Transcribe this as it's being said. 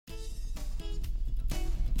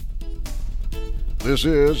This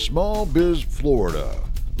is Small Biz Florida,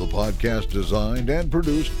 the podcast designed and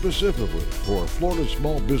produced specifically for Florida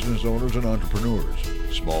small business owners and entrepreneurs.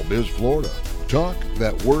 Small Biz Florida, talk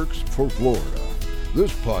that works for Florida.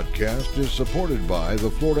 This podcast is supported by the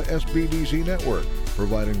Florida SBDC Network,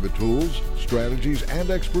 providing the tools, strategies,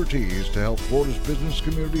 and expertise to help Florida's business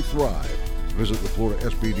community thrive. Visit the Florida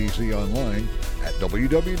SBDC online at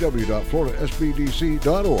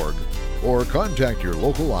www.floridasbdc.org or contact your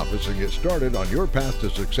local office and get started on your path to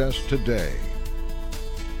success today.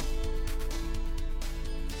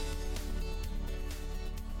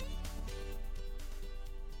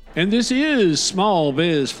 And this is Small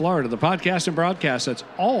Biz Florida, the podcast and broadcast that's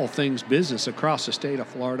all things business across the state of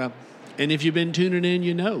Florida. And if you've been tuning in,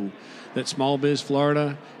 you know that Small Biz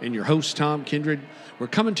Florida and your host, Tom Kindred, we're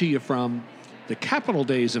coming to you from the Capitol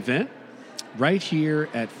Days event right here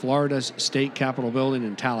at Florida's State Capitol Building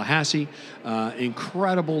in Tallahassee.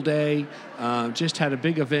 Incredible day. Just had a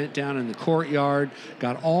big event down in the courtyard.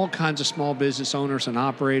 Got all kinds of small business owners and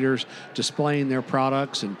operators displaying their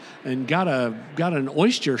products, and got an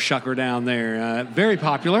oyster shucker down there. Very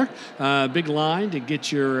popular. Big line to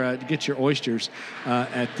get your oysters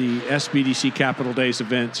at the SBDC Capitol Days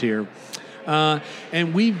events here.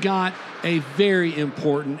 And we've got a very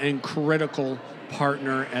important and critical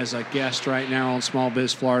partner as a guest right now on Small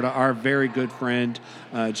Biz Florida, our very good friend,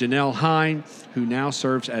 Janelle Hein, who now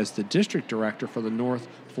serves as the District Director for the North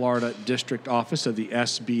Florida District Office of the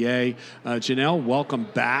SBA. Janelle, welcome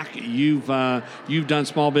back. You've done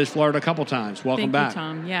Small Biz Florida a couple times. Welcome back.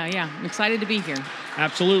 Thank you, Tom. Yeah. I'm excited to be here.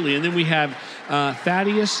 Absolutely. And then we have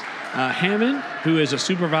Thaddeus Hammond, who is a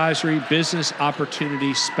Supervisory Business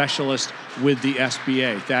Opportunity Specialist with the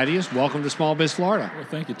SBA. Thaddeus, welcome to Small Biz Florida. Well,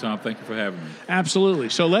 thank you, Tom. Thank you for having me. Absolutely.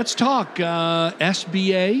 So let's talk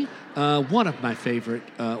SBA, one of my favorite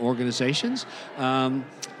organizations.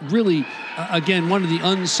 Really, again, one of the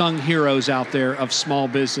unsung heroes out there of small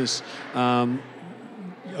business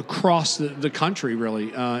across the country,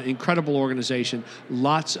 really. Incredible organization,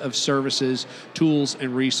 lots of services, tools,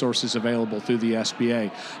 and resources available through the SBA.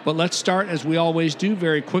 But let's start, as we always do,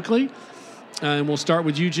 very quickly. And we'll start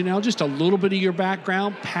with you, Janelle. Just a little bit of your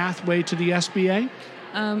background, pathway to the SBA.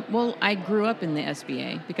 Well, I grew up in the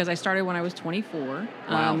SBA because I started when I was 24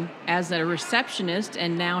 as a receptionist,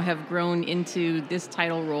 and now have grown into this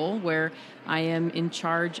title role where I am in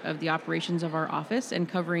charge of the operations of our office and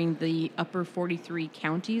covering the upper 43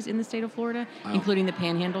 counties in the state of Florida, including the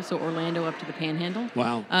Panhandle, so Orlando up to the Panhandle.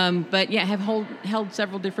 Wow. But yeah, have held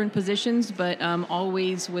several different positions, but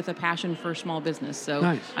always with a passion for small business. So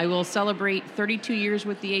nice. I will celebrate 32 years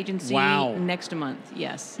with the agency next month.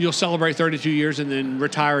 Yes. You'll celebrate 32 years and then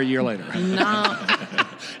retire a year later. No.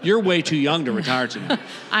 You're way too young to retire today.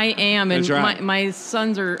 I am, and right. my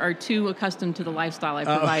sons are too accustomed to the lifestyle I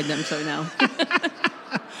provide them, so no.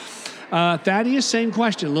 Thaddeus, same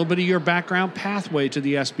question. A little bit of your background, pathway to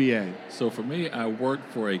the SBA. So for me, I worked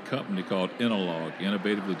for a company called Innolog,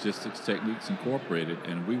 Innovative Logistics Techniques Incorporated,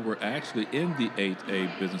 and we were actually in the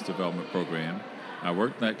 8A Business Development Program. I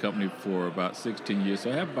worked in that company for about 16 years,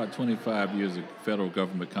 so I have about 25 years of federal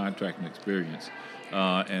government contracting experience.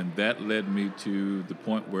 And that led me to the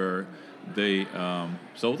point where they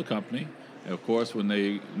sold the company. And of course, when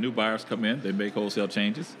new buyers come in, they make wholesale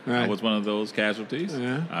changes. Right. I was one of those casualties.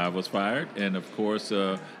 Yeah. I was fired. And of course,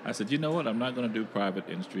 I said, you know what? I'm not going to do private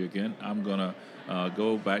industry again. I'm going to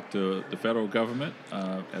go back to the federal government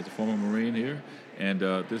as a former Marine here. And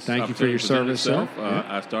this Thank you for your service, sir.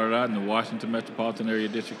 I started out in the Washington Metropolitan Area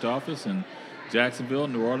District Office in Jacksonville,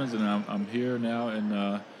 New Orleans, and I'm here now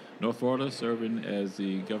in North Florida, serving as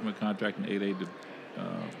the government contracting 8A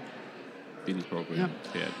BD program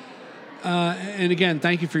head. And again,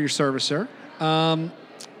 thank you for your service, sir.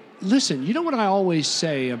 Listen, you know what I always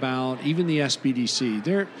say about even the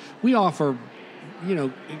SBDC? We offer,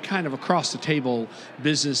 kind of across the table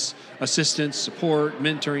business assistance, support,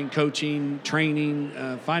 mentoring, coaching, training,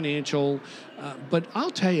 financial. But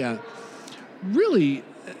I'll tell you, really,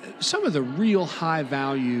 some of the real high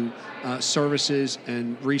value services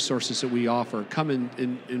and resources that we offer come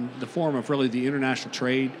in the form of really the international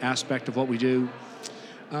trade aspect of what we do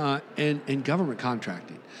and government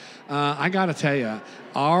contracting. I got to tell you,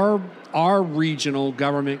 our regional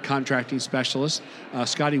government contracting specialist,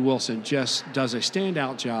 Scotty Wilson, just does a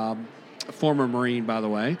standout job. Former Marine, by the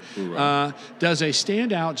way, does a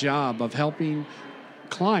standout job of helping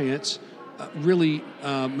clients really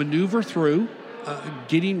maneuver through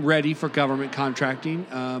getting ready for government contracting,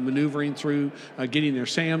 maneuvering through getting their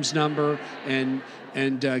SAMS number and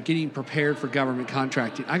getting prepared for government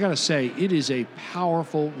contracting. I got to say, it is a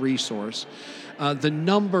powerful resource. The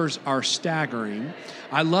numbers are staggering.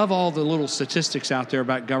 I love all the little statistics out there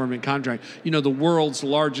about government contract. The world's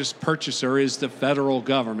largest purchaser is the federal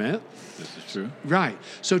government. This is true. Right.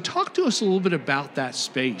 So talk to us a little bit about that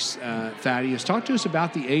space, Thaddeus. Talk to us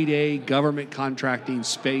about the 8A government contracting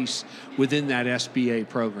space within that SBA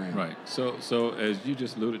program. Right. So as you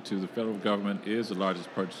just alluded to, the federal government is the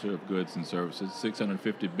largest purchaser of goods and services,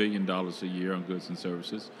 $650 billion a year on goods and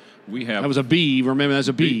services. That was a B. Remember, that's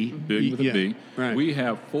a B. Big with a B. Right. We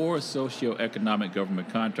have 4 socioeconomic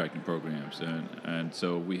government contracting programs. And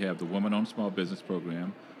so we have the Women-Owned Small Business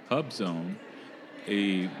Program, Hub Zone,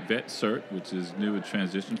 a Vet Cert, which is new and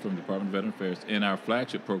transition from the Department of Veteran Affairs, and our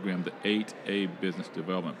flagship program, the 8A Business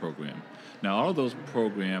Development Program. Now, all of those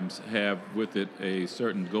programs have with it a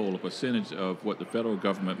certain goal, a percentage of what the federal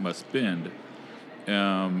government must spend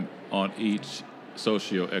on each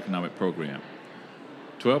socioeconomic program.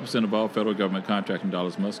 12% of all federal government contracting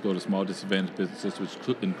dollars must go to small disadvantaged businesses, which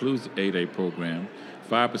includes the 8A program,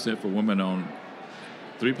 5% for women-owned,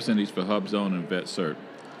 3% each for Hub Zone and Vet Cert.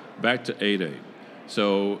 Back to 8A.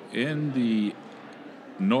 So in the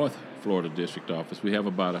North Florida District Office, we have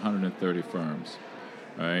about 130 firms,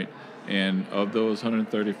 all right? And of those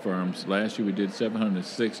 130 firms, last year we did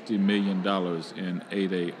 $760 million in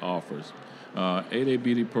 8A offers. 8A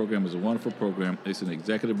BD program is a wonderful program. It's an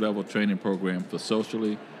executive-level training program for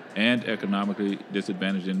socially and economically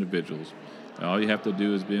disadvantaged individuals. All you have to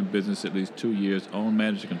do is be in business at least 2 years, own,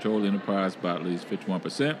 manage, and control the enterprise by at least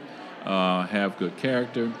 51%, have good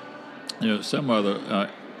character. Some other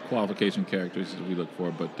qualification characteristics we look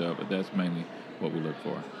for, but that's mainly what we look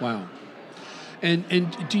for. Wow.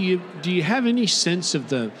 And do you have any sense of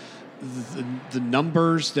the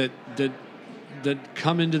numbers that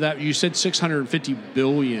come into that? You said $650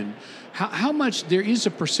 billion. How much? There is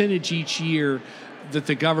a percentage each year that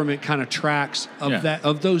the government kind of tracks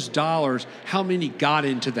of those dollars. How many got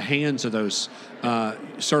into the hands of those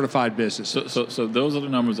certified businesses? So those are the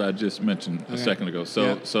numbers I just mentioned a second ago.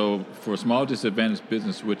 So for small disadvantaged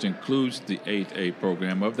business, which includes the 8A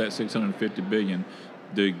program, of that $650 billion,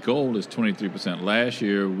 the goal is 23%. Last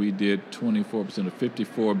year, we did 24% of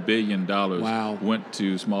 $54 billion went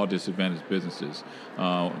to small disadvantaged businesses.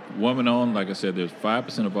 Women-owned, like I said, there's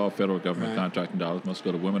 5% of all federal government contracting dollars must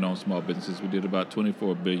go to women-owned small businesses. We did about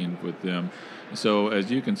 $24 billion with them. So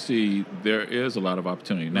as you can see, there is a lot of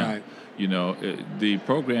opportunity. Now, the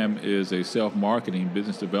program is a self-marketing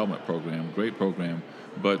business development program, great program,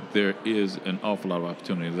 but there is an awful lot of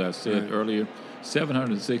opportunity. As I said earlier,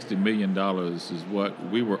 $760 million is what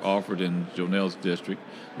we were offered in Janelle's district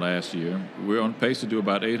last year. We're on pace to do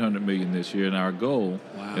about $800 million this year, and our goal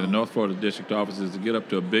in the North Florida District Office is to get up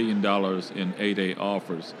to $1 billion in 8A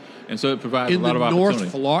offers. And so it provides a lot of opportunity.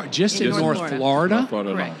 In North Florida? North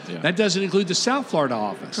Florida Correct. alone, That doesn't include the South Florida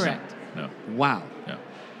office? Correct. No. Wow. Yeah.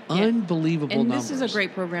 Unbelievable and numbers. This is a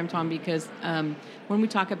great program, Tom, because when we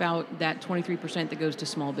talk about that 23% that goes to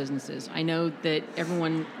small businesses, I know that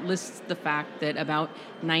everyone lists the fact that about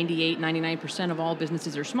 99% of all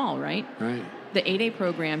businesses are small, right? Right. The 8A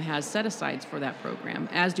program has set-asides for that program,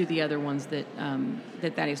 as do the other ones that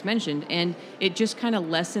Thaddeus mentioned, and it just kind of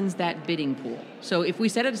lessens that bidding pool. So if we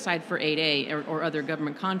set it aside for 8A or other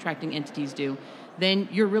government contracting entities do, then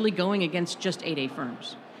you're really going against just 8A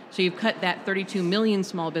firms. So you've cut that 32 million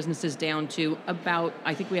small businesses down to about,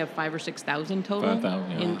 I think we have 5,000 or 6,000 total.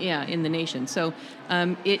 5,000, in the nation. So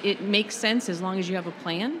it makes sense as long as you have a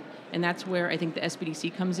plan, and that's where I think the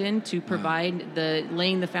SBDC comes in to provide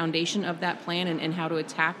laying the foundation of that plan and how to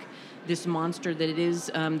attack this monster that it is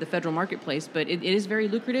the federal marketplace. But it is very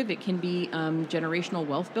lucrative. It can be generational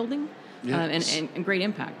wealth building. And great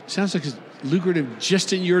impact. Sounds like it's lucrative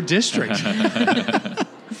just in your district.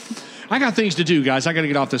 I got things to do, guys. I got to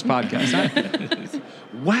get off this podcast.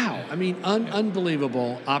 Wow. I mean,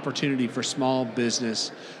 unbelievable opportunity for small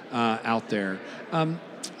business out there.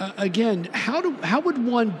 Again, how would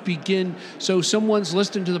one begin? So someone's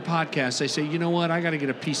listening to the podcast. They say, you know what? I got to get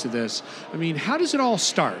a piece of this. I mean, how does it all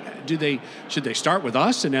start? Should they start with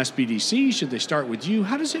us in SBDC? Should they start with you?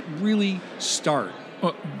 How does it really start?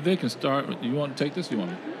 Well, they can start. You want to take this?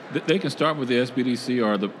 They can start with the SBDC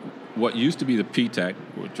or what used to be the PTAC,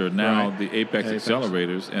 which are now the Apex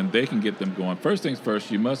Accelerators, and they can get them going. First things first,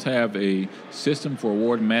 you must have a System for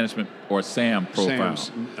Award Management, or SAM profile.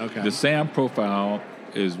 Okay. The SAM profile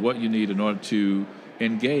is what you need in order to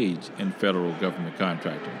engage in federal government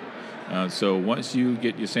contracting. So once you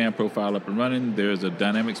get your SAM profile up and running, there's a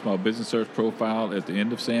Dynamic Small Business Search profile at the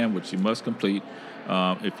end of SAM, which you must complete.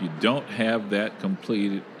 If you don't have that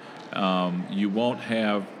completed, you won't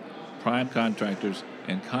have prime contractors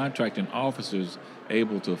and contracting officers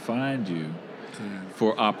able to find you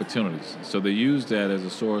for opportunities. So they use that as a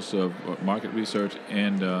source of market research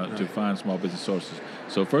and to find small business sources.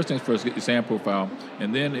 So first things first, get your SAM profile.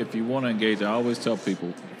 And then if you want to engage, I always tell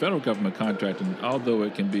people, federal government contracting, although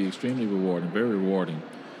it can be extremely rewarding, very rewarding,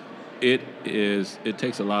 it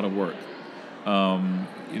takes a lot of work.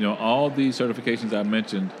 All these certifications I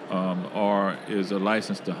mentioned is a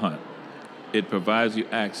license to hunt. It provides you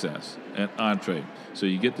access and entree. So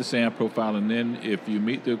you get the SAM profile, and then if you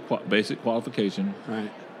meet the basic qualification,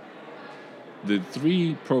 right. The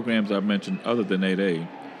 3 programs I've mentioned other than 8A,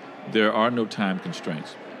 there are no time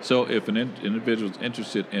constraints. So if an individual is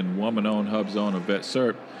interested in woman-owned, hub-zone, or vet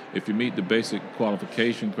cert, if you meet the basic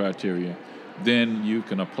qualification criteria, then you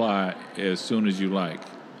can apply as soon as you like.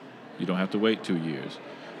 You don't have to wait 2 years.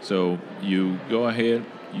 So you go ahead,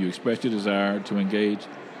 you express your desire to engage.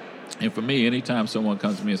 And for me, anytime someone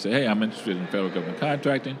comes to me and says, hey, I'm interested in federal government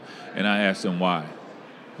contracting, and I ask them why.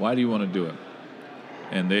 Why do you want to do it?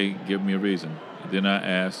 And they give me a reason. Then I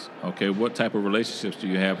ask, okay, what type of relationships do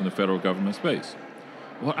you have in the federal government space?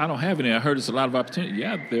 Well, I don't have any. I heard it's a lot of opportunity.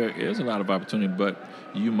 Yeah, there is a lot of opportunity, but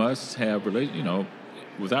you must have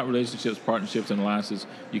without relationships, partnerships, and alliances,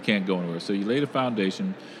 you can't go anywhere. So you lay the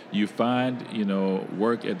foundation. You find,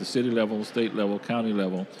 work at the city level, state level, county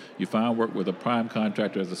level. You find work with a prime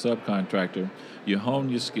contractor as a subcontractor. You hone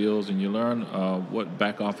your skills, and you learn what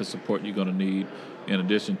back office support you're going to need, in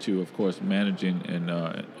addition to, of course, managing and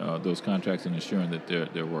those contracts and ensuring that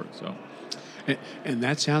their work. So. And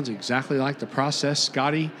that sounds exactly like the process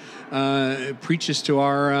Scotty preaches to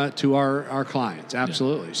our clients.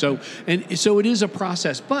 Absolutely. Yeah. So it is a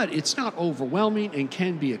process, but it's not overwhelming and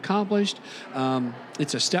can be accomplished.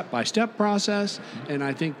 It's a step-by-step process, and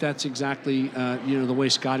I think that's exactly the way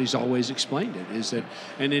Scotty's always explained it. Is that,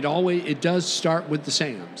 and it does start with the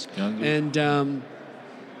SAMs, and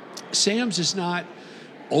SAMs is not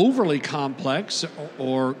overly complex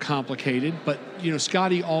or complicated, but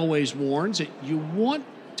Scotty always warns that you want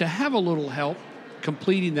to have a little help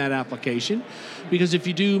completing that application, because if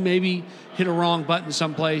you do maybe hit a wrong button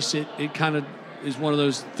someplace, it kind of is one of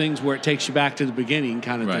those things where it takes you back to the beginning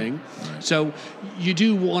kind of thing. Right. So you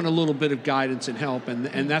do want a little bit of guidance and help,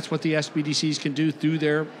 and that's what the SBDCs can do through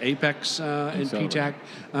their Apex and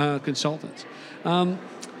PTAC consultants.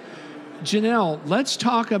 Janelle, let's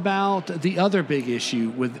talk about the other big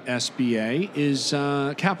issue with SBA is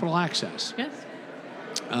capital access. Yes.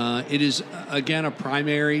 It is, again, a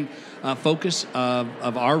primary focus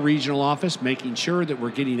of our regional office, making sure that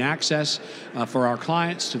we're getting access for our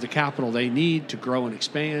clients to the capital they need to grow and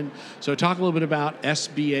expand. So talk a little bit about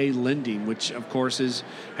SBA lending, which, of course,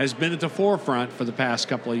 has been at the forefront for the past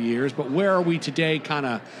couple of years. But where are we today kind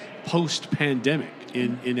of post-pandemic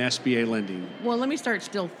in SBA lending? Well, let me start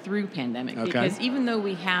still through pandemic, because even though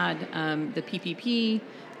we had the PPP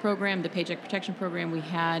program, the Paycheck Protection Program, we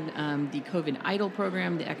had the COVID EIDL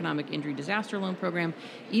program, the Economic Injury Disaster Loan Program,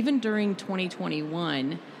 even during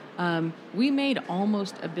 2021, we made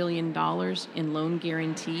almost $1 billion in loan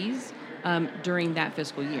guarantees during that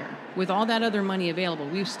fiscal year. With all that other money available,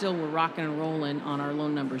 we still were rocking and rolling on our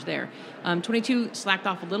loan numbers there. 22 slacked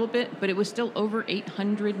off a little bit, but it was still over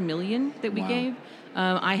 $800 million that we gave.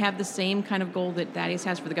 I have the same kind of goal that Thaddeus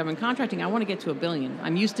has for the government contracting. I want to get to $1 billion.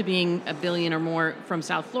 I'm used to being $1 billion or more from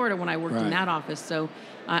South Florida when I worked in that office. So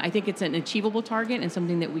I think it's an achievable target and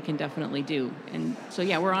something that we can definitely do. And so,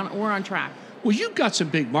 yeah, we're on track. Well, you've got some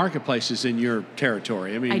big marketplaces in your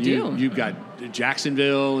territory. I mean, I do. You've got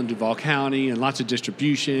Jacksonville and Duval County and lots of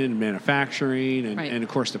distribution and manufacturing and of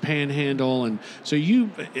course the Panhandle, and so you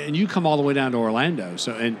come all the way down to Orlando.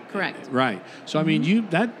 So correct. Right. So I mean,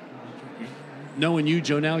 knowing you,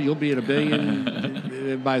 Janelle, you'll be at $1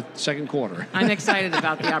 billion by second quarter. I'm excited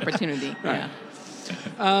about the opportunity. Right.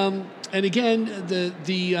 Yeah. And again,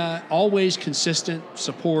 the always consistent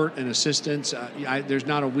support and assistance. There's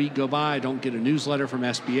not a week go by I don't get a newsletter from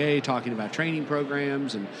SBA talking about training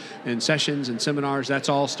programs and sessions and seminars. That's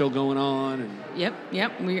all still going on. And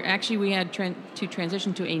Yep. We had to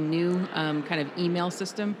transition to a new kind of email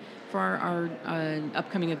system for our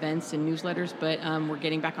upcoming events and newsletters, but we're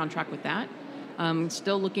getting back on track with that.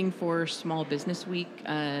 Still looking for Small Business Week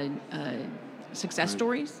success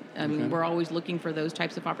stories. I mean, we're always looking for those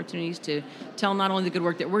types of opportunities to tell not only the good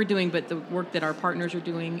work that we're doing, but the work that our partners are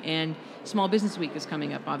doing. And Small Business Week is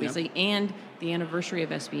coming up, obviously, and the anniversary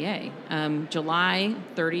of SBA. July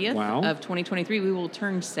 30th of 2023, we will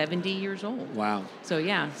turn 70 years old. Wow. So,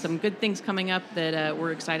 yeah, some good things coming up that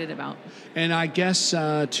we're excited about. And I guess 2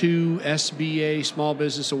 SBA Small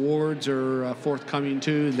Business Awards are forthcoming,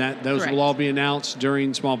 too. Those Correct. Will all be announced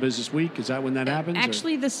during Small Business Week. Is that when that happens?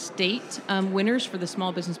 Actually, the state winners for the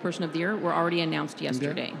Small Business Person of the Year were already announced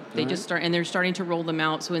yesterday. Okay. They're starting to roll them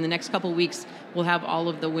out. So in the next couple of weeks, we'll have all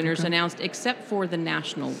of the winners announced, except for the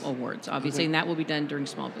national awards, obviously, and that will be done during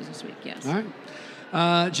Small Business Week. Yes. All right.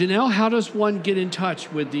 Janelle, how does one get in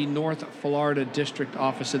touch with the North Florida District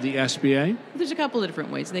Office of the SBA? There's a couple of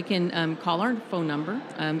different ways. They can call our phone number,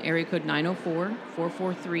 area code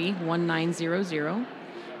 904-443-1900.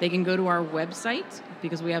 They can go to our website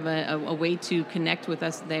because we have a way to connect with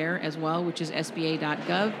us there as well, which is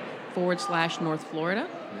sba.gov/North Florida.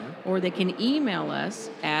 Or they can email us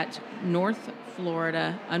at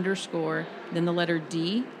northflorida_ then the letter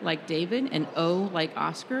D like David and O like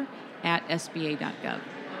Oscar at sba.gov.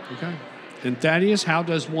 Okay. And Thaddeus, how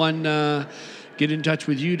does one get in touch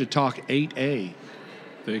with you to talk 8A?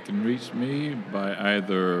 They can reach me by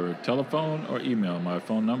either telephone or email. My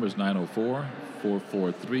phone number is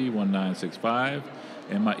 904-443-1965,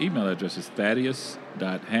 and my email address is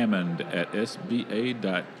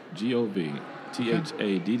thaddeus.hammond@sba.gov.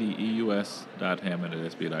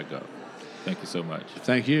 THADDEUS.hammond@sba.gov. Thank you so much.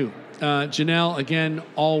 Thank you. Janelle, again,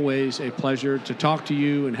 always a pleasure to talk to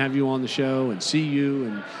you and have you on the show and see you.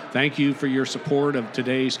 And thank you for your support of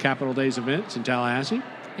today's Capital Days events in Tallahassee.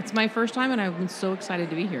 It's my first time, and I've been so excited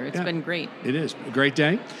to be here. It's been great. It is a great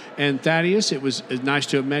day. And Thaddeus, it was nice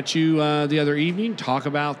to have met you the other evening, talk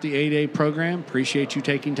about the 8A program. Appreciate you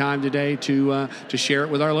taking time today to share it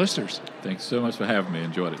with our listeners. Thanks so much for having me.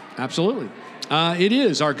 Enjoyed it. Absolutely. It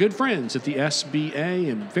is our good friends at the SBA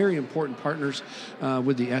and very important partners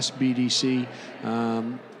with the SBDC.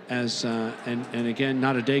 And again,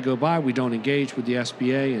 not a day go by we don't engage with the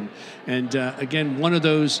SBA, and again, one of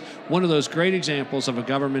those great examples of a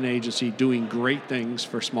government agency doing great things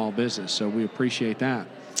for small business. So we appreciate that.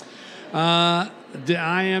 I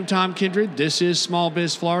am Tom Kindred. This is Small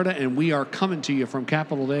Biz Florida, and we are coming to you from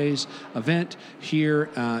Capital Days event here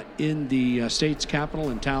in the state's capital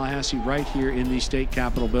in Tallahassee, right here in the state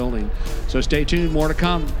capitol building. So stay tuned. More to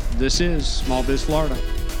come. This is Small Biz Florida.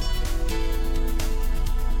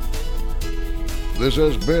 This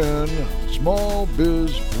has been Small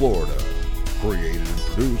Biz Florida, created and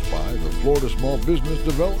produced by the Florida Small Business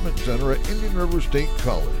Development Center at Indian River State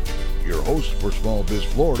College. Your host for Small Biz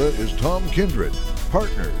Florida is Tom Kindred.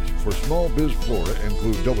 Partners for Small Biz Florida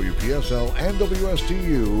include WPSL and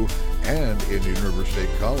WSTU and Indian River State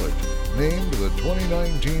College, named the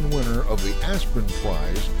 2019 winner of the Aspen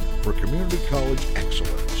Prize for Community College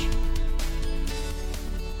Excellence.